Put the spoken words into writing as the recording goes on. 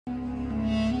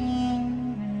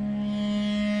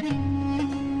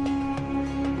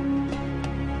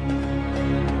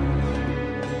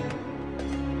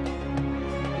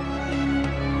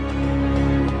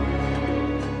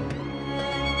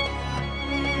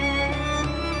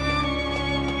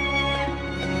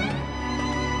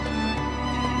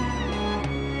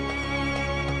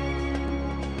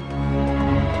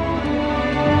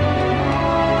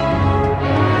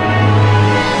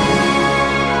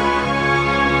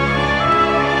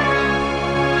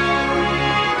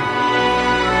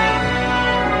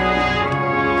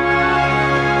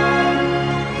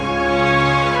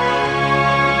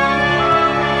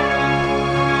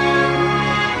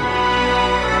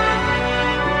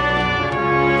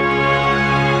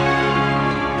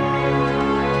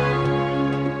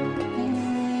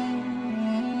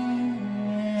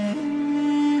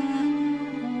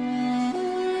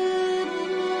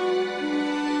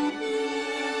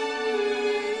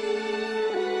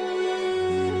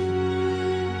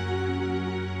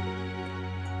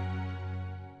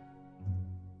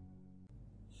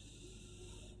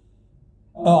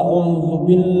أعوذ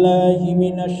بالله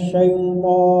من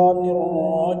الشيطان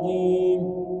الرجيم.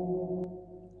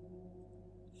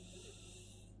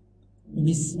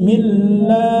 بسم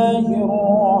الله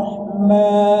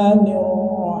الرحمن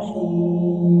الرحيم.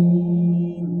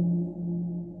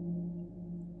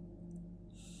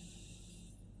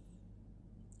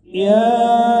 يا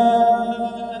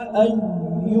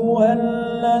أيها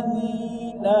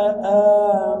الذين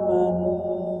آمنوا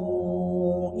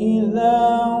إذا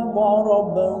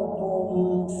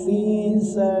ضربتم في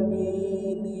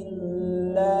سبيل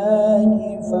الله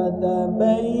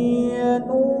فتبينوا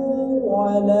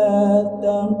ولا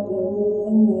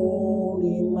تقولوا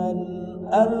لمن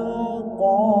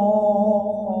ألقى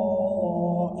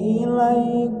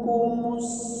إليكم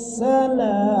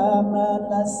السلام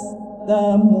لست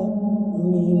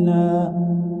مؤمنا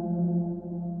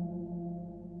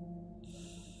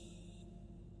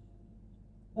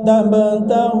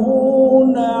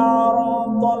تبتغون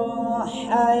عرض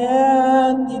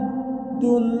الحياة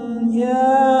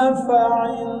الدنيا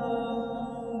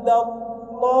فعند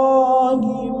الله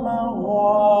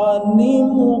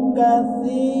مغانم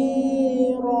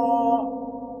كثيرا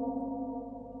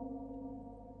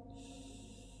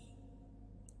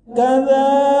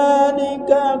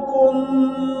كذلك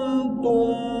كنتم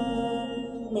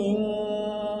من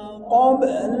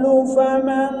قبل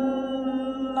فمن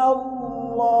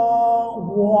الله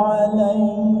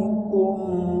عليكم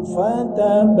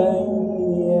فتبينوا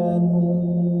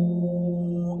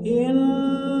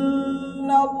إن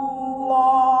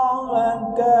الله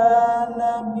كان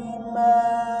بما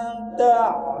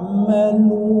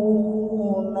تعملون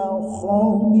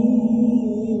خبيرا.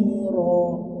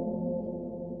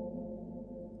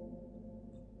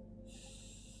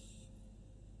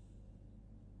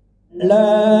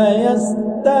 لا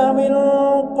يستوي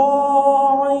القاعدون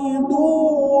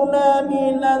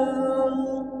من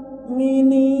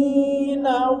المؤمنين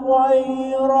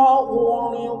غير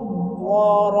أولي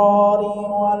الضرر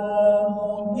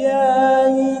والمجاهدون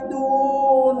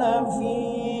في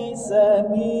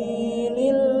سبيل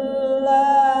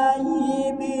الله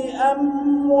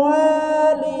بأموالهم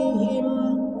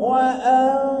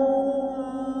وأنفسهم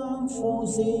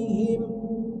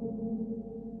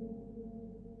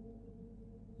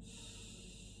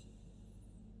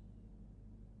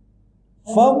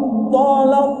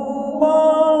فضل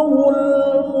الله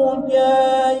المجاهدين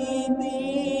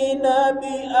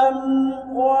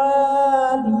بأموالهم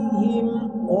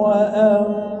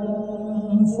وأنفسهم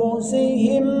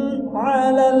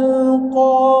على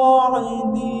القاعدين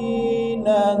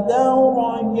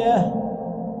درجة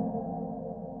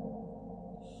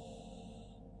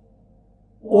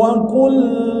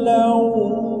وكلا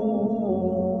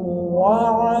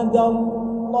وعد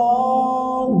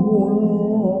الله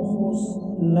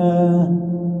الحسنى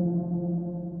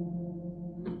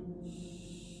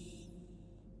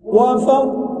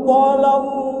وفضل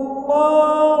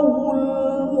الله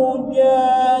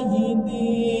المجاهدين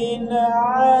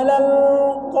على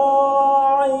القاعدين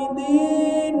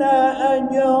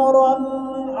أجرا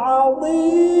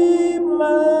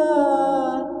عظيما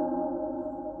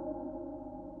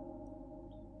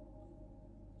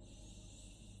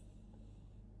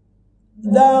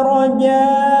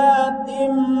درجات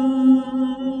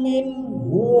منه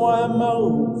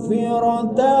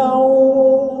ومغفرة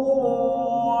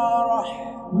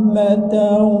ورحمة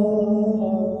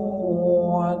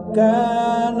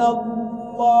وكان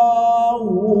الله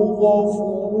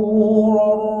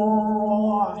غفورا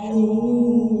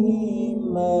رحيما.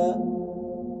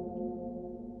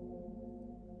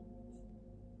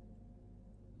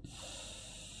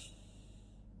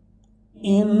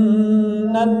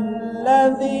 إن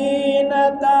الذين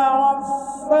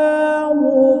توفاهم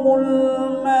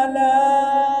الملائكة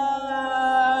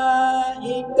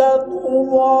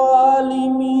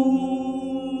ظالمي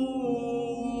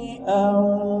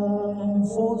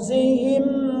أنفسهم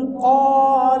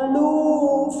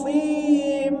قالوا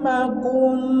فيم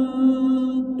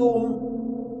كنتم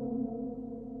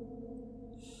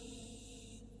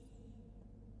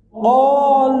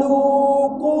قالوا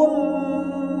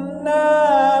كنا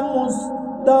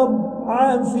مستضعفين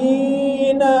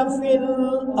في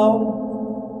الأرض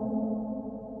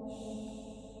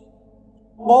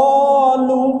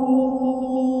قالوا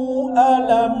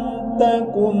ألم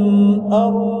تكن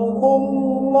أرض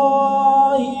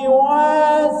الله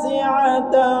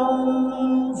واسعة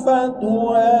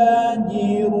فتهاجروا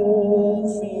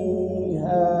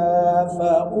فيها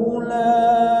فأولئك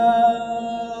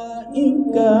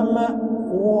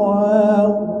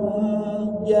مأواهم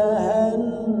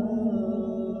جهنم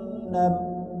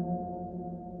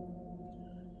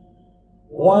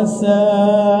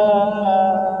وساءت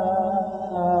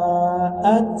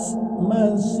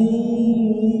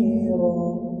بصيرا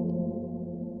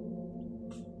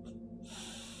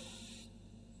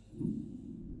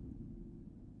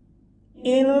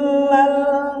إلا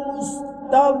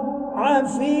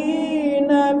المستضعفين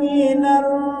من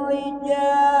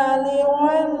الرجال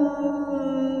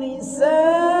والنساء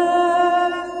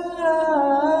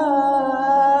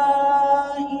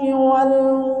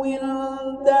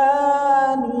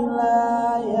والولدان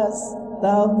لا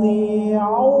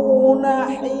يستطيعون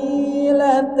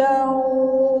حيلة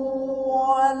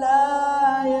ولا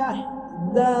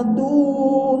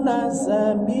يهتدون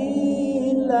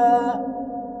سبيلا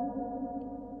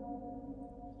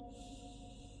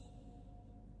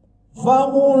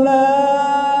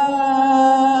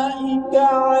فأولئك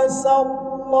عسى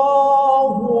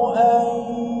الله أن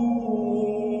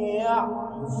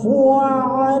يعفو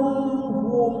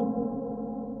عنهم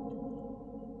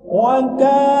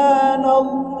وكان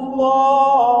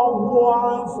الله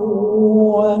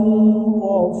عفوا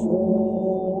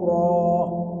غفورا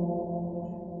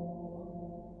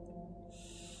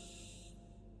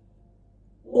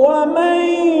ومن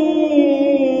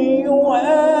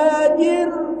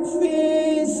يهاجر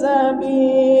في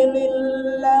سبيل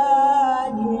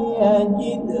الله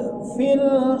يجد في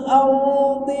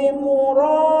الأرض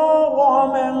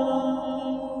مراغما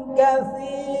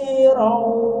كثيرا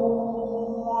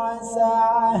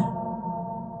وسعة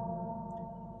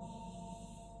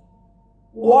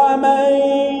ومن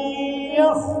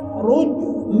يخرج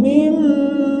من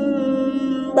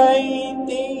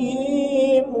بيته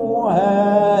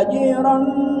مهاجرا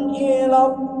إلى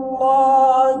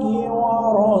الله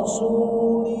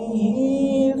ورسوله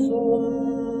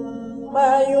ثم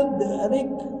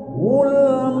يدركه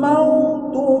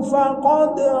الموت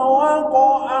فقد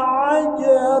وقع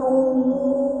أجره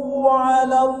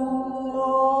على الله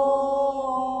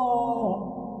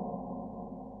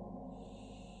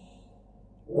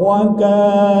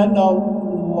وكان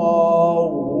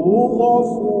الله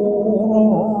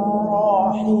غفورا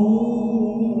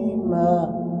رحيما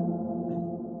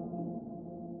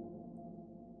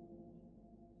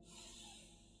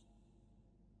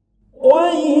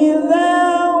وإذا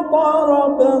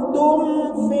ضربتم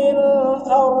في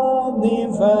الأرض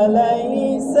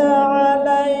فليس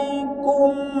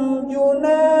عليكم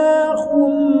جناح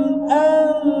أن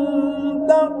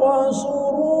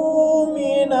تقصروا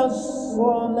من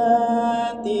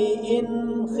الصلاة إن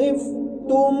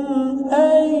خفتم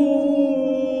أن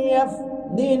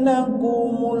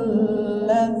يفتنكم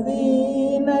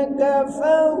الذين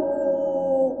كفروا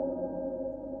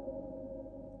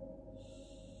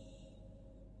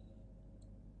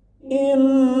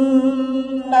إن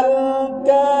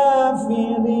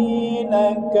الكافرين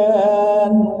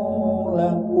كانوا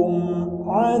لكم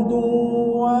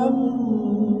عدوا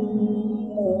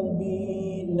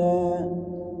مبينا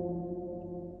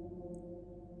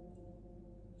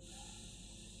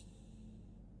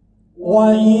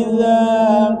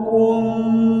وإذا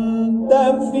كنت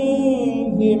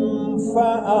فيهم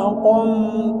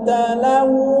فأقمت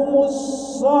لهم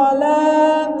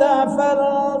الصلاة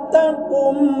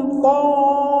فلتقم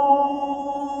طائفة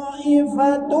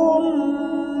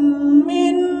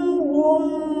منهم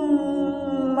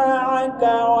معك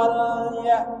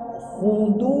وليأخذوا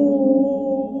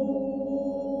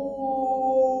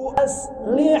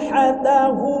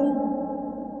أسلحتهم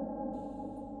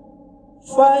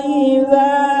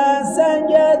فإذا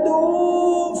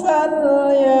سجدوا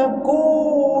فليكونوا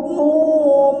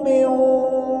من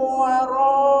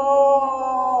ورائكم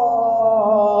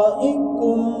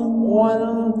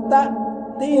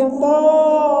ولتأت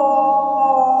طائفة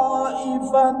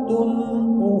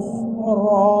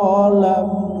أخرى لم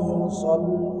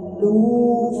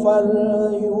يصلوا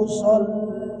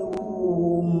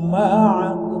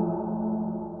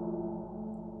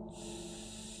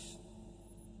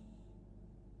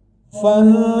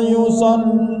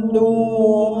فليصلوا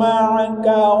معك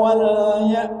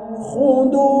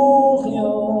وليأخذوا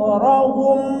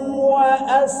خيرهم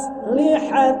وأسلحتهم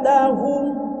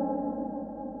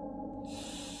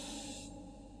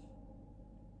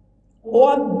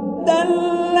ود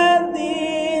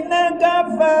الذين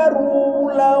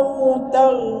كفروا لو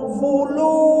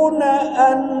تغفلون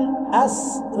عن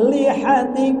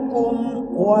أسلحتكم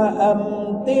وأمتعتكم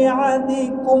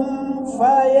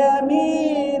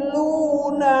فيميلون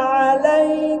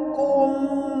عليكم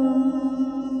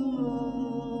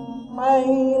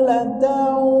ميلة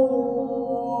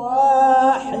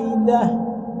واحدة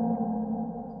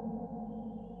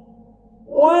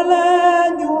ولا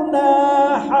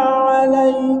جناح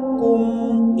عليكم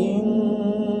إن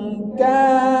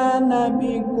كان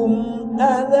بكم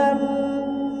أذى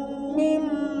من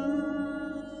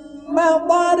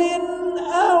مطر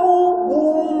أو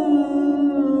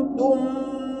كنتم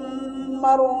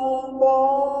مرضى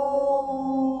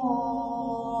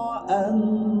أن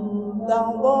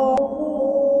تضعوا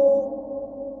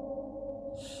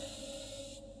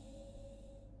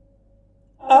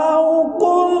أو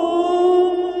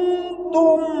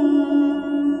كنتم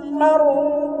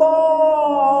مرضى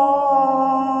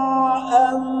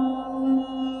أن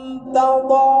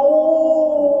تضعوا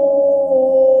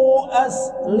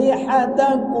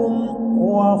أسلحتكم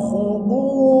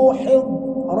وخذوا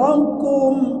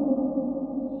حذركم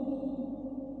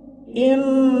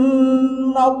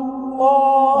إن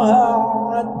الله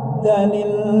أعد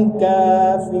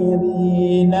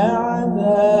للكافرين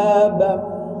عذابا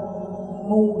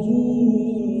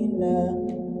مهينا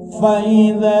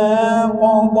فإذا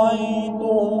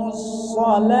قضيتم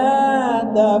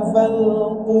الصلاة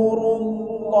فاذكروا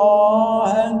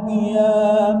الله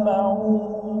قياما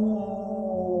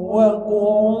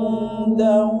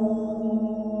وقعودا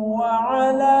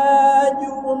وعلى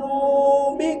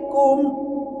جنوبكم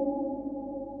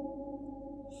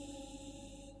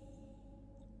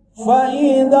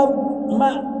فإذا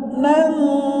اطمأننتم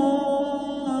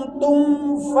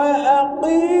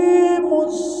فأقيموا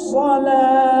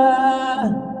الصلاة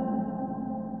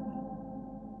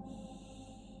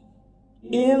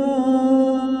إن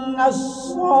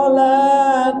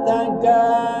الصلاة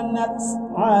كانت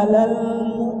على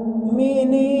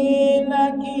المؤمنين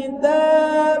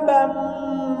كتابا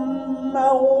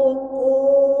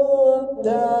موقوتا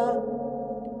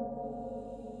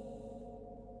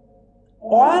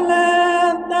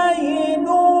ولا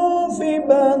تهنوا في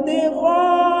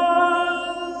ابتغاء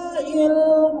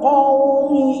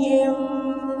القوم إن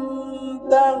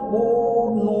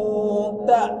تكونوا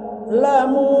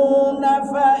تألمون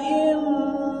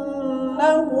فإنهم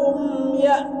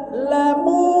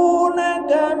يألمون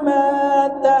كما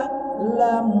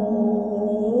تألمون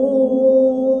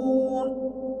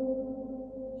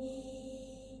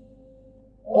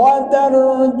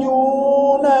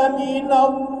وترجون من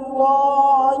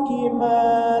الله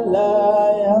ما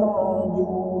لا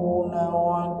يرجون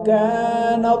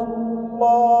وكان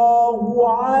الله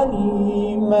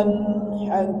عليما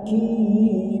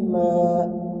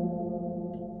حكيما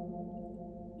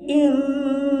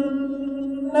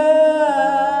إنا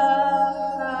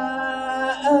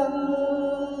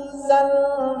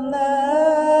أنزلنا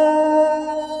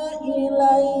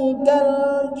إليك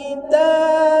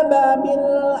الكتاب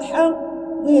بالحق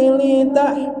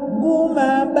لتحكم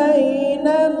بين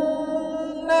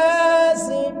الناس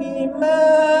بما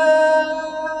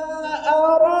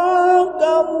أراك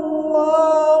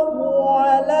الله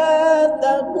ولا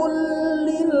تكن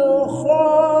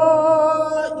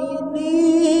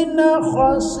للخائنين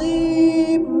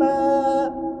خصيما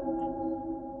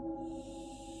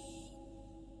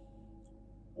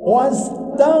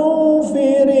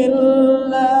واستغفر الله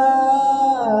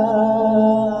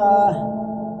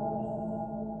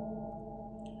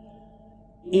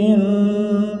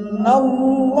إن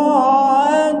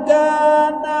الله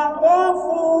كان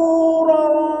غفورا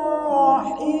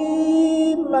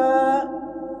رحيما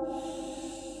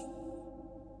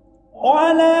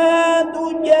ولا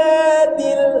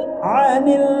تجادل عن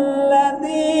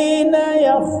الذين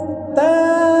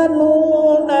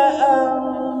يختانون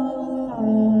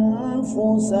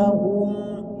أنفسهم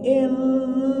إن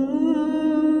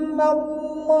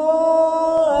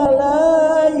الله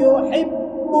لا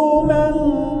يحب من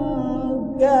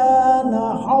كان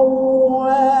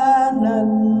خوانا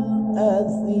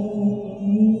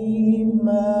أثيما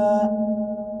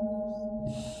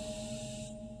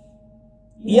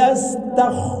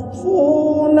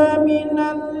يستخفون من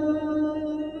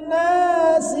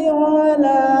الناس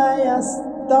ولا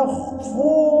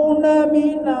يستخفون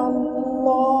من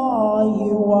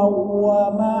الله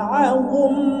وهو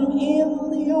معهم إذ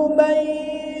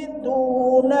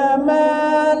يبيتون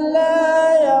ما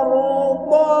لا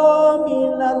يرضى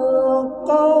من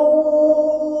القول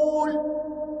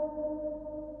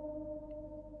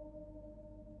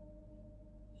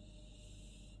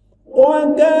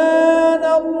وكان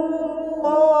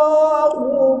الله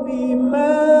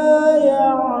بما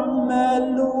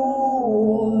يعملون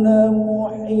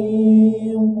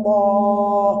محيطا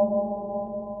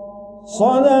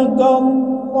صدق الله